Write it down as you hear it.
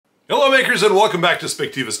Hello makers and welcome back to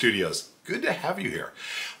Spectiva Studios. Good to have you here.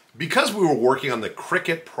 Because we were working on the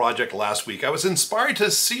Cricut project last week, I was inspired to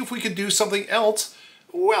see if we could do something else.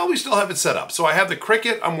 Well, we still have it set up. So I have the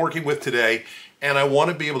Cricut I'm working with today, and I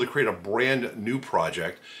want to be able to create a brand new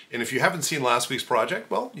project. And if you haven't seen last week's project,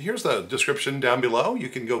 well, here's the description down below. You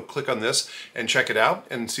can go click on this and check it out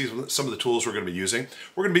and see some of the tools we're going to be using.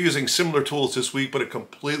 We're going to be using similar tools this week, but a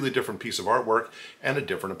completely different piece of artwork and a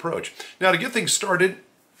different approach. Now, to get things started,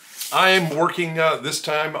 I'm working this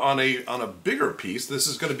time on a bigger piece. This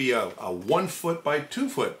is going to be a 1 foot by 2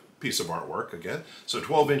 foot piece of artwork again. So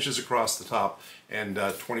 12 inches across the top and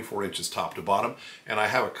 24 inches top to bottom. And I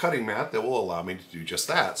have a cutting mat that will allow me to do just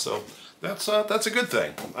that. So that's a good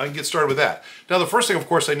thing. I can get started with that. Now the first thing, of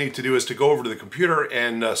course, I need to do is to go over to the computer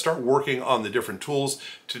and start working on the different tools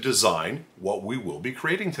to design what we will be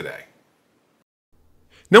creating today.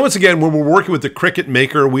 Now, once again, when we're working with the Cricut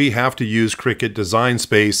Maker, we have to use Cricut Design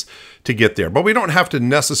Space to get there. But we don't have to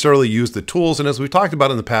necessarily use the tools. And as we've talked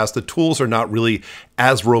about in the past, the tools are not really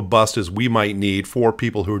as robust as we might need for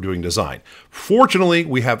people who are doing design. Fortunately,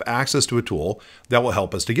 we have access to a tool that will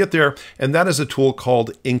help us to get there, and that is a tool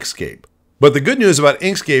called Inkscape. But the good news about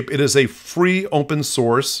Inkscape, it is a free open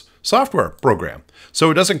source software program.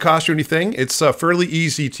 So it doesn't cost you anything. It's fairly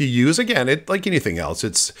easy to use. Again, like anything else,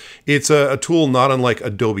 it's a tool not unlike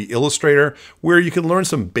Adobe Illustrator, where you can learn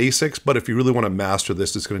some basics, but if you really want to master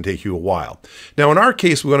this, it's going to take you a while. Now, in our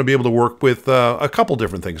case, we're going to be able to work with a couple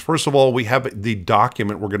different things. First of all, we have the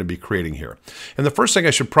document we're going to be creating here. And the first thing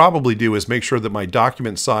I should probably do is make sure that my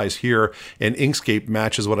document size here in Inkscape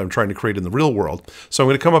matches what I'm trying to create in the real world. So I'm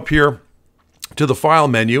going to come up here to the File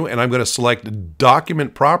menu, and I'm going to select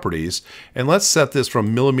Document Properties, and let's set this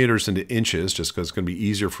from millimeters into inches, just because it's going to be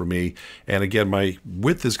easier for me. And again, my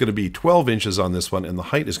width is going to be 12 inches on this one, and the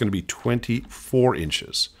height is going to be 24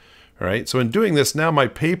 inches. All right, so in doing this, now my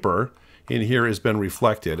paper in here has been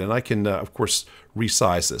reflected, and I can, of course,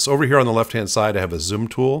 resize this. Over here on the left-hand side, I have a zoom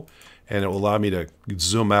tool, and it will allow me to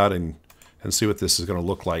zoom out and see what this is going to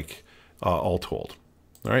look like all told.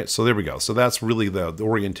 All right, so there we go. So that's really the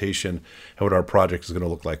orientation and what our project is going to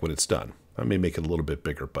look like when it's done. I may make it a little bit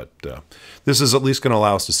bigger, but this is at least going to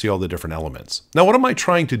allow us to see all the different elements. Now, what am I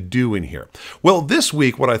trying to do in here? Well, this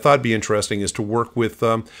week, what I thought would be interesting is to work with,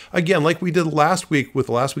 again, like we did last week with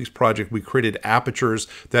last week's project, we created apertures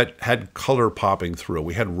that had color popping through.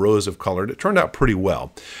 We had rows of color, and it turned out pretty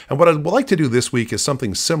well. And what I'd like to do this week is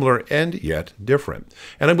something similar and yet different.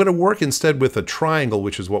 And I'm going to work instead with a triangle,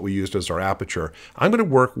 which is what we used as our aperture. I'm going to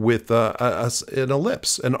work with an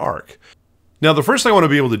ellipse, an arc. Now, the first thing I want to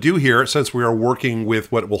be able to do here, since we are working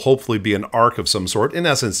with what will hopefully be an arc of some sort, in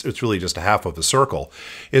essence, it's really just a half of a circle,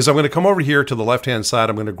 is I'm going to come over here to the left-hand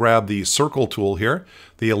side. I'm going to grab the circle tool here,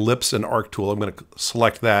 the ellipse and arc tool. I'm going to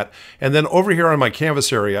select that. And then over here on my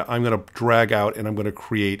canvas area, I'm going to drag out and I'm going to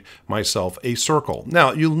create myself a circle.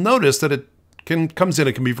 Now, you'll notice that it comes in,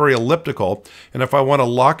 it can be very elliptical, and if I want to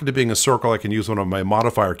lock it to being a circle, I can use one of my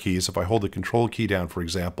modifier keys. If I hold the control key down, for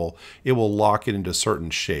example, it will lock it into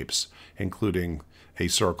certain shapes, including a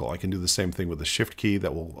circle. I can do the same thing with the shift key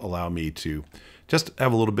that will allow me to just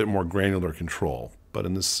have a little bit more granular control. But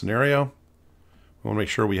in this scenario, we want to make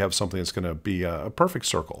sure we have something that's going to be a perfect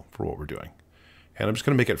circle for what we're doing. And I'm just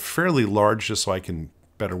going to make it fairly large just so I can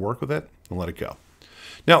better work with it and let it go.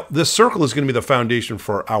 Now, this circle is going to be the foundation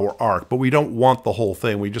for our arc, but we don't want the whole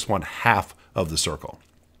thing. We just want half of the circle.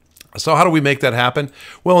 So how do we make that happen?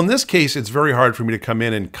 Well, in this case, it's very hard for me to come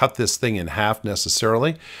in and cut this thing in half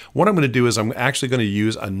necessarily. What I'm going to do is I'm actually going to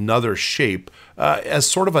use another shape as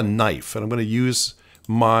sort of a knife, and I'm going to use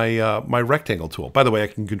my rectangle tool. By the way, I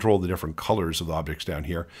can control the different colors of the objects down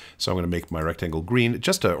here. So I'm going to make my rectangle green,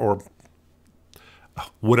 or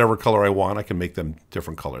whatever color I want. I can make them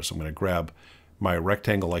different colors. So I'm going to grab my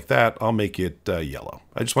rectangle like that. I'll make it yellow.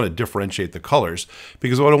 I just want to differentiate the colors,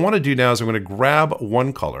 because what I want to do now is I'm going to grab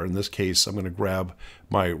one color. In this case, I'm going to grab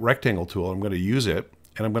my rectangle tool. I'm going to use it,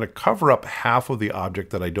 and I'm going to cover up half of the object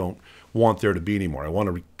that I don't want there to be anymore. I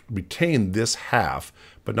want to retain this half,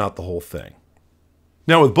 but not the whole thing.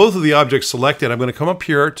 Now, with both of the objects selected, I'm going to come up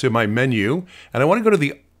here to my menu, and I want to go to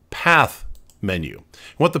the Path menu.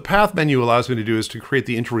 And what the Path menu allows me to do is to create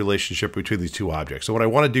the interrelationship between these two objects. So what I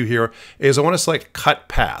want to do here is I want to select Cut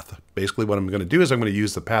Path. Basically what I'm going to do is I'm going to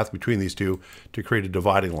use the path between these two to create a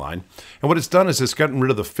dividing line. And what it's done is it's gotten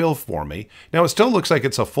rid of the fill for me. Now it still looks like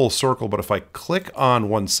it's a full circle, but if I click on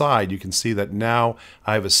one side, you can see that now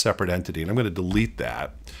I have a separate entity, and I'm going to delete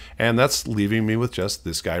that. And that's leaving me with just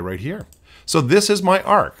this guy right here. So this is my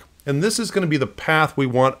arc, and this is going to be the path we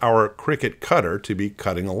want our Cricut cutter to be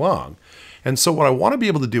cutting along. And so what I want to be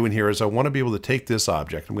able to do in here is I want to be able to take this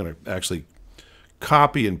object. I'm going to actually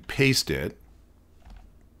copy and paste it.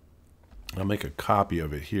 I'll make a copy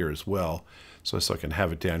of it here as well, so I can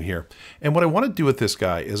have it down here. And what I want to do with this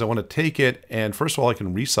guy is I want to take it, and first of all, I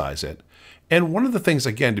can resize it. And one of the things,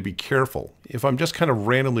 again, to be careful, if I'm just kind of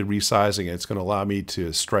randomly resizing it, it's going to allow me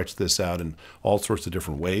to stretch this out in all sorts of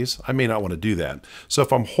different ways. I may not want to do that. So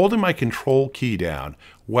if I'm holding my control key down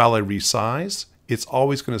while I resize, it's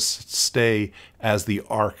always going to stay as the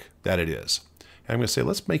arc that it is. And I'm going to say,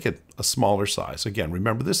 let's make it a smaller size. Again,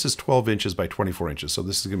 remember, this is 12 inches by 24 inches, so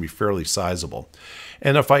this is going to be fairly sizable.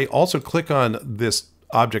 And if I also click on this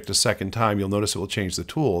object a second time, you'll notice it will change the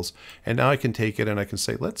tools. And now I can take it and I can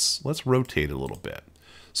say, let's rotate it a little bit.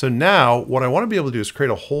 So now what I want to be able to do is create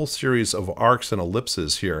a whole series of arcs and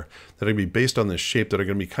ellipses here that are going to be based on this shape that are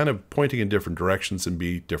going to be kind of pointing in different directions and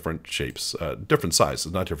be different shapes, different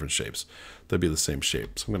sizes, not different shapes. They'll be the same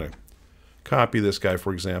shape. So I'm going to copy this guy,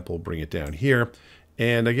 for example, bring it down here.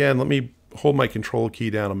 And again, let me hold my control key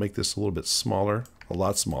down and make this a little bit smaller, a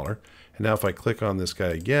lot smaller. And now if I click on this guy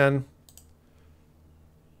again,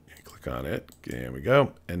 on it, there we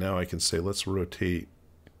go, and now I can say let's rotate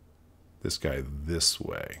this guy this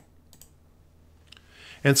way.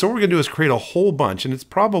 And so what we're going to do is create a whole bunch, and it's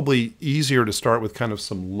probably easier to start with kind of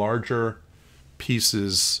some larger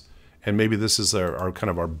pieces, and maybe this is our kind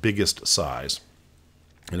of our biggest size.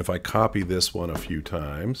 And if I copy this one a few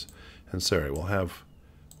times, and sorry, we'll have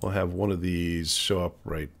one of these show up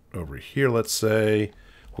right over here, let's say.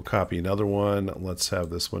 We'll copy another one, let's have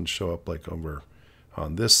this one show up like over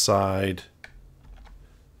on this side.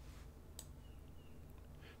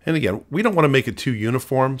 And again, we don't want to make it too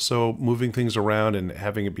uniform, so moving things around and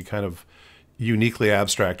having it be kind of uniquely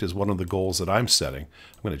abstract is one of the goals that I'm setting.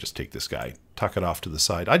 I'm going to just take this guy, tuck it off to the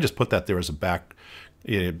side. I just put that there as a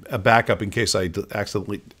backup in case I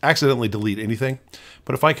accidentally delete anything.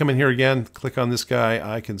 But if I come in here again, click on this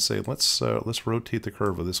guy, I can say let's rotate the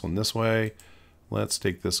curve of this one this way. Let's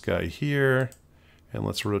take this guy here and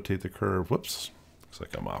let's rotate the curve. Whoops. Looks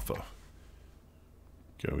like I'm off of.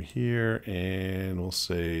 Go here, and we'll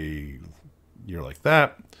say you're like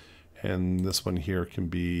that. And this one here can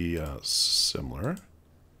be similar.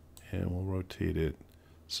 And we'll rotate it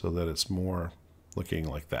so that it's more looking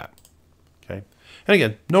like that. Okay. And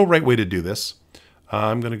again, no right way to do this.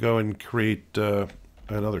 I'm going to go and create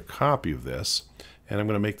another copy of this. And I'm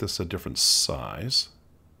going to make this a different size.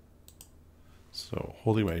 So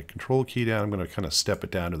holding my control key down, I'm going to kind of step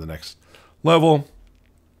it down to the next level.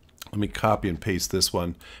 Let me copy and paste this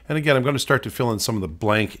one. And again, I'm going to start to fill in some of the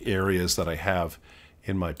blank areas that I have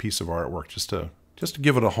in my piece of artwork just to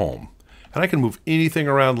give it a home. And I can move anything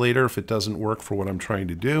around later if it doesn't work for what I'm trying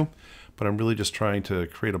to do. But I'm really just trying to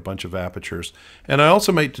create a bunch of apertures. And I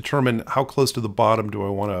also might determine how close to the bottom do I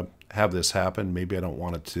want to have this happen. Maybe I don't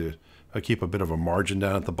want it to keep a bit of a margin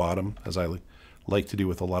down at the bottom, as I like to do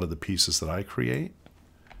with a lot of the pieces that I create.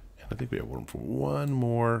 And I think we have room for one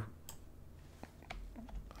more.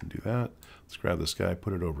 Do that. Let's grab this guy,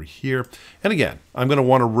 put it over here. And again, I'm going to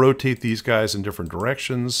want to rotate these guys in different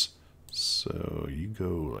directions. So you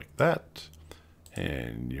go like that,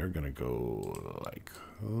 and you're going to go like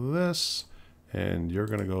this, and you're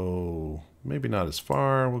going to go maybe not as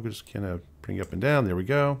far. We'll just kind of bring it up and down. There we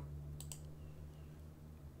go.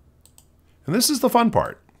 And this is the fun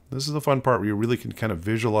part. This is the fun part where you really can kind of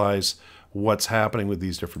visualize what's happening with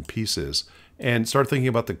these different pieces and start thinking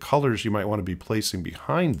about the colors you might want to be placing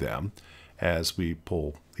behind them as we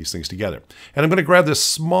pull these things together. And I'm going to grab this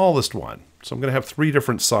smallest one. So I'm going to have 3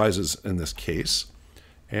 different sizes in this case.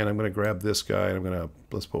 And I'm going to grab this guy and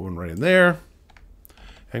let's put one right in there. And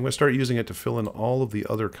I'm going to start using it to fill in all of the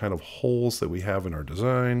other kind of holes that we have in our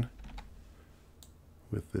design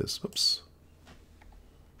with this. Whoops.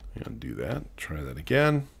 Undo that. Try that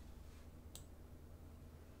again.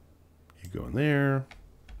 You go in there.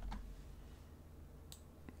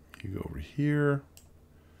 You go over here.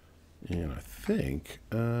 And I think,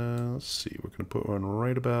 let's see, we're going to put one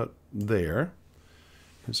right about there.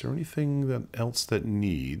 Is there anything else that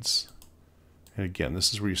needs? And again,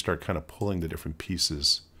 this is where you start kind of pulling the different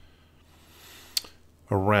pieces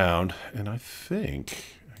around. And I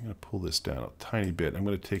think I'm going to pull this down a tiny bit. I'm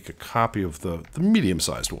going to take a copy of the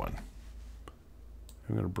medium-sized one.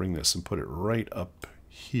 I'm going to bring this and put it right up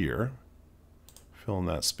here. Fill in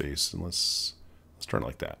that space, and let's turn it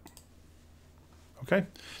like that. Okay.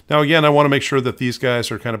 Now again, I want to make sure that these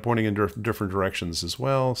guys are kind of pointing in different directions as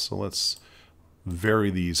well. So let's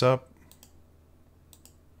vary these up.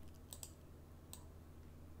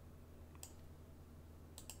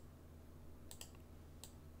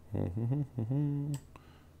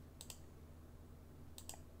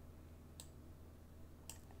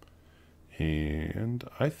 And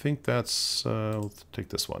I think that's, let's take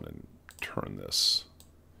this one and turn this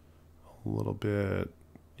a little bit.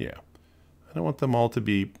 Yeah. I don't want them all to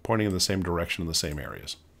be pointing in the same direction in the same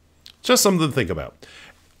areas. Just something to think about.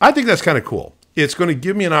 I think that's kind of cool. It's going to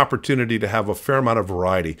give me an opportunity to have a fair amount of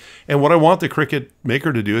variety. And what I want the Cricut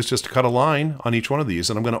Maker to do is just cut a line on each one of these.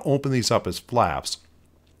 And I'm going to open these up as flaps.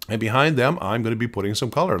 And behind them, I'm going to be putting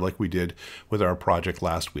some color like we did with our project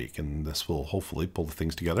last week. And this will hopefully pull the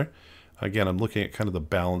things together. Again, I'm looking at kind of the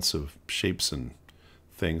balance of shapes and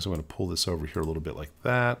things. I'm going to pull this over here a little bit like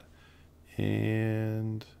that.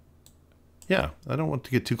 And yeah, I don't want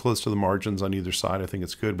to get too close to the margins on either side. I think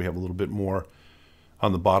it's good. We have a little bit more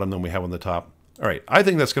on the bottom than we have on the top. All right, I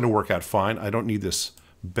think that's going to work out fine. I don't need this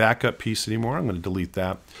backup piece anymore. I'm going to delete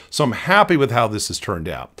that. So I'm happy with how this has turned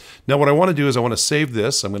out. Now what I want to do is I want to save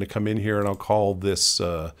this. I'm going to come in here and I'll call this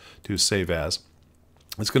to save as.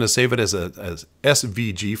 It's going to save it as a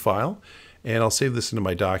SVG file. And I'll save this into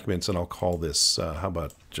my documents and I'll call this, how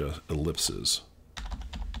about just ellipses?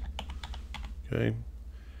 Okay.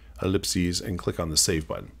 Ellipses, and click on the Save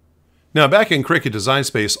button. Now back in Cricut Design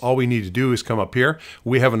Space, all we need to do is come up here.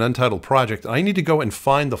 We have an untitled project. I need to go and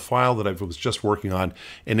find the file that I was just working on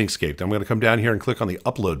in Inkscape. I'm going to come down here and click on the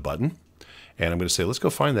Upload button. And I'm going to say, let's go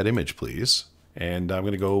find that image, please. And I'm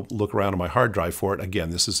going to go look around on my hard drive for it.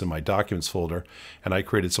 Again, this is in my Documents folder. And I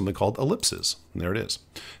created something called Ellipses. And there it is.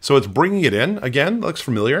 So it's bringing it in. Again, looks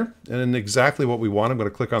familiar. And exactly what we want. I'm going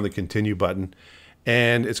to click on the Continue button.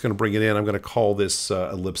 And it's going to bring it in. I'm going to call this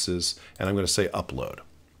Ellipses, and I'm going to say Upload.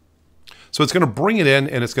 So it's going to bring it in,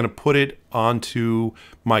 and it's going to put it onto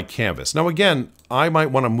my canvas. Now again, I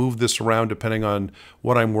might want to move this around depending on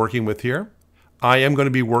what I'm working with here. I am going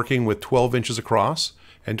to be working with 12 inches across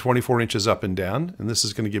and 24 inches up and down. And this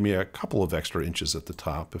is going to give me a couple of extra inches at the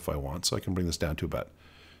top if I want. So I can bring this down to about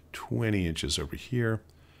 20 inches over here.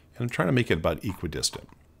 And I'm trying to make it about equidistant.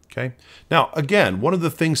 Okay. Now, again, one of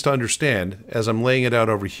the things to understand as I'm laying it out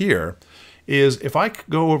over here is if I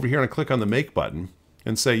go over here and click on the Make button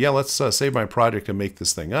and say, yeah, let's save my project and make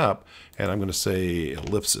this thing up. And I'm going to say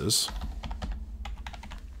ellipses.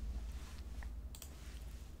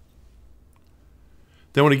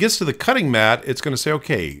 Then when it gets to the cutting mat, it's going to say,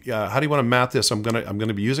 okay, how do you want to mat this? I'm going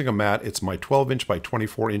to be using a mat. It's my 12 inch by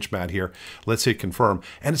 24 inch mat here. Let's hit confirm.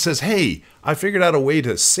 And it says, hey, I figured out a way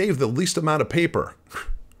to save the least amount of paper.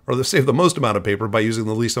 Or to save the most amount of paper by using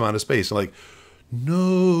the least amount of space. And like,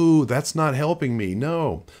 no, that's not helping me.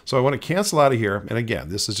 No. So I want to cancel out of here. And again,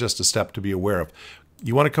 this is just a step to be aware of.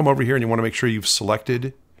 You want to come over here and you want to make sure you've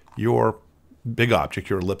selected your big object,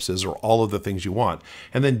 your ellipses, or all of the things you want.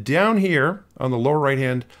 And then down here on the lower right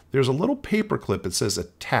hand, there's a little paper clip that says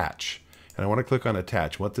attach. And I want to click on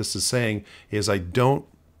attach. What this is saying is I don't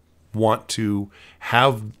want to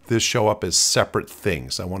have this show up as separate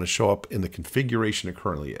things. I want to show up in the configuration it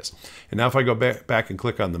currently is. And now if I go back and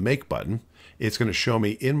click on the Make button, it's going to show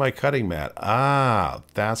me in my cutting mat,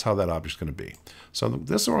 that's how that object's going to be. So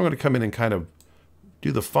this is where I'm going to come in and kind of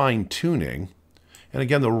do the fine tuning. And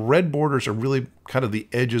again, the red borders are really kind of the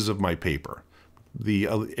edges of my paper, the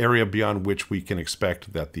area beyond which we can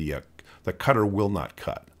expect that the cutter will not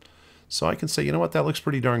cut. So I can say, you know what, that looks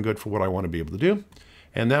pretty darn good for what I want to be able to do.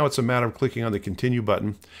 And now it's a matter of clicking on the Continue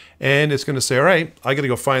button. And it's going to say, all right, I got to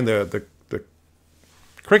go find the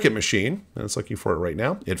Cricut machine. And it's looking for it right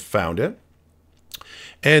now. It found it.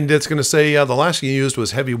 And it's going to say the last thing you used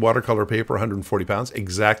was heavy watercolor paper, 140 pounds.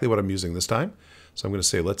 Exactly what I'm using this time. So I'm going to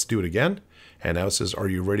say, let's do it again. And now it says, are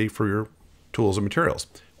you ready for your tools and materials?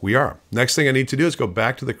 We are. Next thing I need to do is go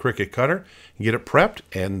back to the Cricut cutter and get it prepped.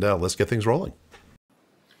 And let's get things rolling.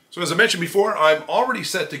 So as I mentioned before, I'm already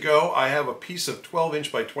set to go. I have a piece of 12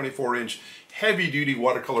 inch by 24 inch heavy duty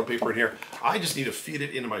watercolor paper in here. I just need to feed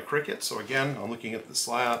it into my Cricut. So again, I'm looking at the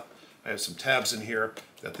slab. I have some tabs in here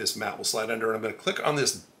that this mat will slide under. And I'm going to click on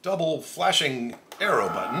this double flashing arrow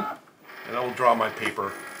button and I will draw my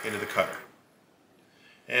paper into the cutter.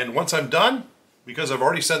 And once I'm done, because I've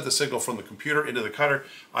already sent the signal from the computer into the cutter,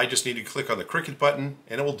 I just need to click on the Cricut button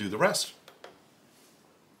and it will do the rest.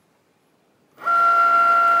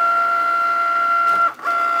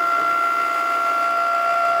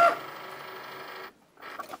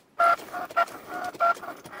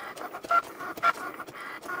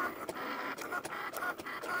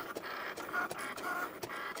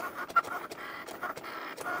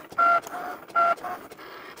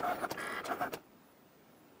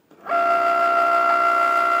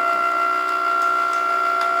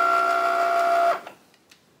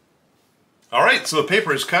 All right, so the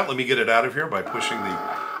paper is cut. Let me get it out of here by pushing the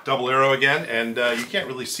double arrow again. And you can't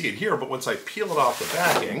really see it here, but once I peel it off the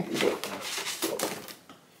backing,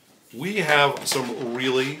 we have some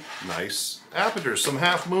really nice apertures, some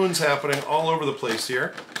half moons happening all over the place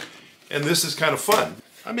here. And this is kind of fun.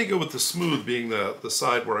 I may go with the smooth being the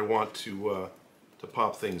side where I want to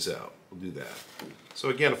pop things out. We'll do that. So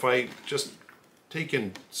again, if I just take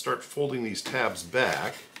and start folding these tabs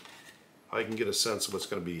back, I can get a sense of what's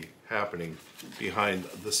going to be happening behind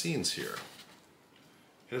the scenes here.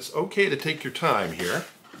 And it's okay to take your time here.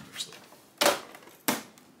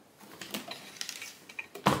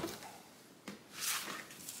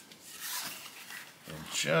 And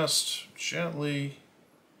just gently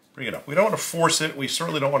bring it up. We don't want to force it. We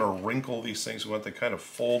certainly don't want to wrinkle these things. We want them to kind of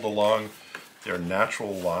fold along their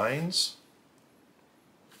natural lines.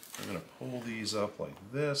 I'm going to pull these up like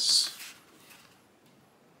this.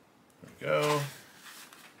 There we go.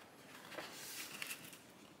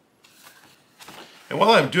 And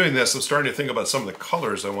while I'm doing this, I'm starting to think about some of the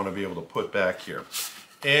colors I want to be able to put back here.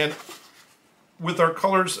 And with our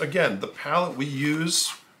colors, again, the palette we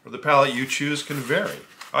use or the palette you choose can vary.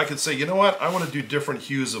 I could say, you know what, I want to do different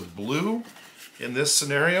hues of blue in this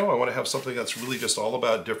scenario. I want to have something that's really just all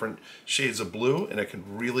about different shades of blue, and it can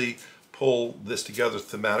really pull this together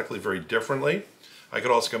thematically very differently. I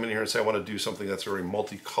could also come in here and say I want to do something that's very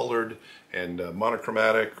multicolored and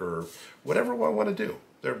monochromatic or whatever I want to do.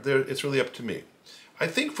 It's really up to me. I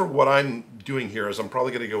think for what I'm doing here is I'm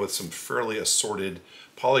probably going to go with some fairly assorted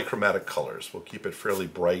polychromatic colors. We'll keep it fairly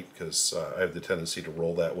bright because I have the tendency to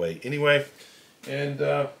roll that way anyway. And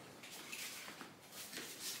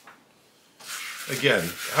again,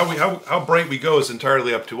 how bright we go is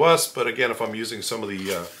entirely up to us, but again, if I'm using some of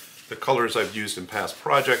the colors I've used in past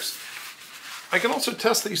projects, I can also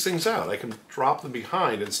test these things out. I can drop them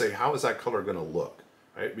behind and say, how is that color going to look,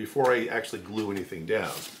 right? Before I actually glue anything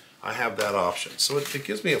down. I have that option. So it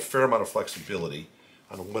gives me a fair amount of flexibility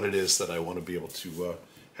on what it is that I want to be able to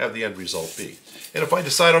have the end result be. And if I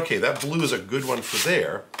decide, okay, that blue is a good one for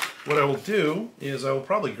there, what I will do is I will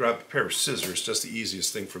probably grab a pair of scissors, just the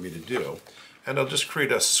easiest thing for me to do, and I'll just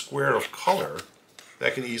create a square of color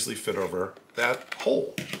that can easily fit over that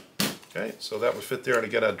hole. Okay, so that would fit there, and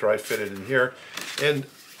again, I'd dry fit it in here. And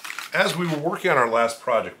as we were working on our last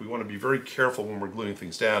project, we want to be very careful when we're gluing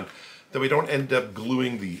things down that we don't end up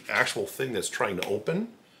gluing the actual thing that's trying to open,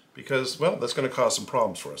 because, well, that's going to cause some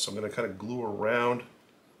problems for us. So I'm going to kind of glue around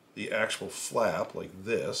the actual flap like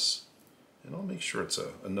this, and I'll make sure it's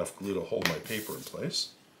enough glue to hold my paper in place,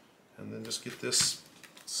 and then just get this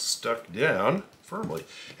stuck down firmly.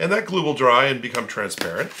 And that glue will dry and become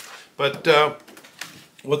transparent, but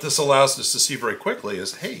what this allows us to see very quickly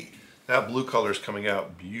is, hey, that blue color is coming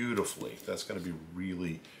out beautifully. That's going to be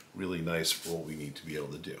really, really nice for what we need to be able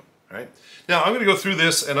to do. All right. Now I'm going to go through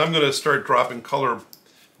this and I'm going to start dropping color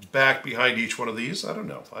back behind each one of these. I don't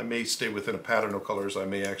know. I may stay within a pattern of colors. I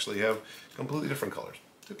may actually have completely different colors.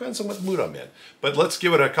 Depends on what mood I'm in. But let's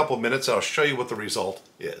give it a couple minutes. I'll show you what the result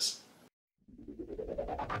is.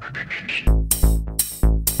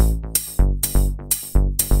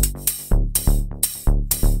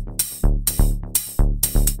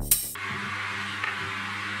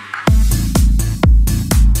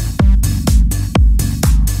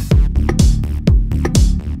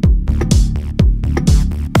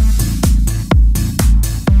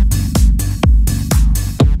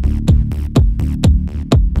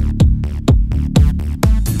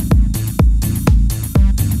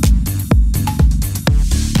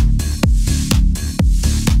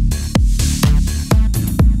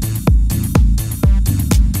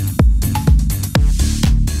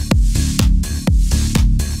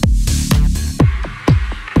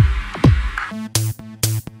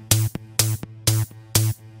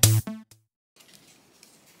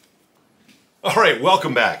 All right,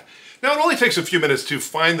 welcome back. Now it only takes a few minutes to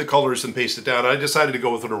find the colors and paste it down. I decided to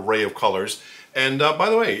go with an array of colors. And by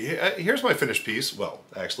the way, here's my finished piece. Well,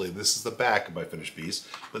 actually, this is the back of my finished piece,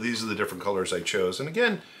 but these are the different colors I chose. And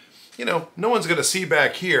again, you know, no one's going to see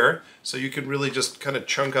back here, so you can really just kind of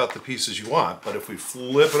chunk out the pieces you want. But if we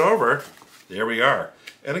flip it over, there we are.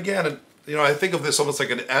 And again, you know, I think of this almost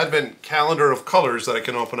like an advent calendar of colors that I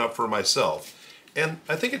can open up for myself. And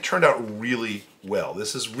I think it turned out really well.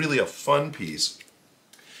 This is really a fun piece.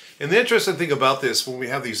 And the interesting thing about this, when we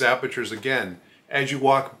have these apertures again, as you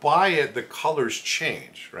walk by it, the colors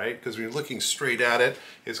change, right? Because when you're looking straight at it,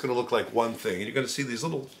 it's going to look like one thing. And you're going to see these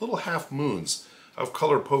little half moons of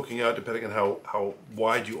color poking out depending on how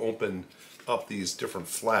wide you open up these different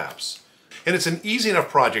flaps. And it's an easy enough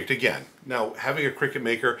project, again. Now, having a Cricut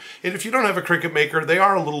Maker, and if you don't have a Cricut Maker, they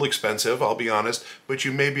are a little expensive, I'll be honest, but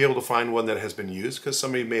you may be able to find one that has been used because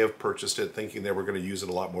somebody may have purchased it thinking they were going to use it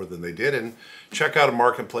a lot more than they did, and check out a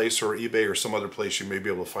marketplace or eBay or some other place, you may be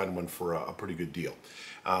able to find one for a pretty good deal.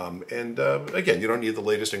 Again, you don't need the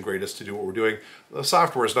latest and greatest to do what we're doing. The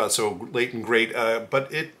software is not so late and great,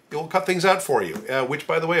 but it'll cut things out for you. Which,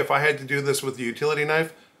 by the way, if I had to do this with the utility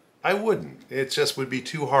knife, I wouldn't. It just would be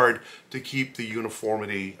too hard to keep the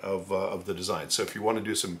uniformity of the design. So if you want to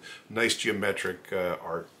do some nice geometric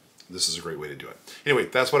art, this is a great way to do it. Anyway,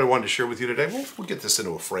 that's what I wanted to share with you today. We'll get this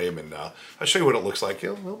into a frame, and I'll show you what it looks like.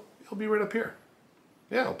 It'll be right up here.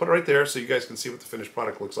 Yeah, I'll put it right there so you guys can see what the finished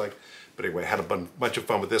product looks like. But anyway, I had a bunch of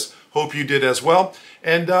fun with this. Hope you did as well.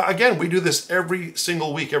 And again, we do this every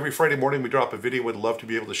single week. Every Friday morning we drop a video. We'd love to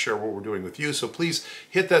be able to share what we're doing with you. So please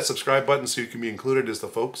hit that subscribe button so you can be included as the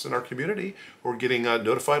folks in our community who are getting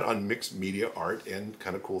notified on mixed media art and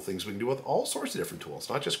kind of cool things we can do with all sorts of different tools,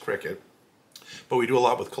 not just Cricut. But we do a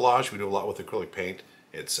lot with collage, we do a lot with acrylic paint,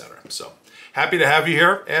 etc. So happy to have you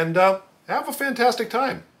here, and have a fantastic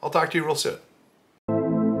time. I'll talk to you real soon.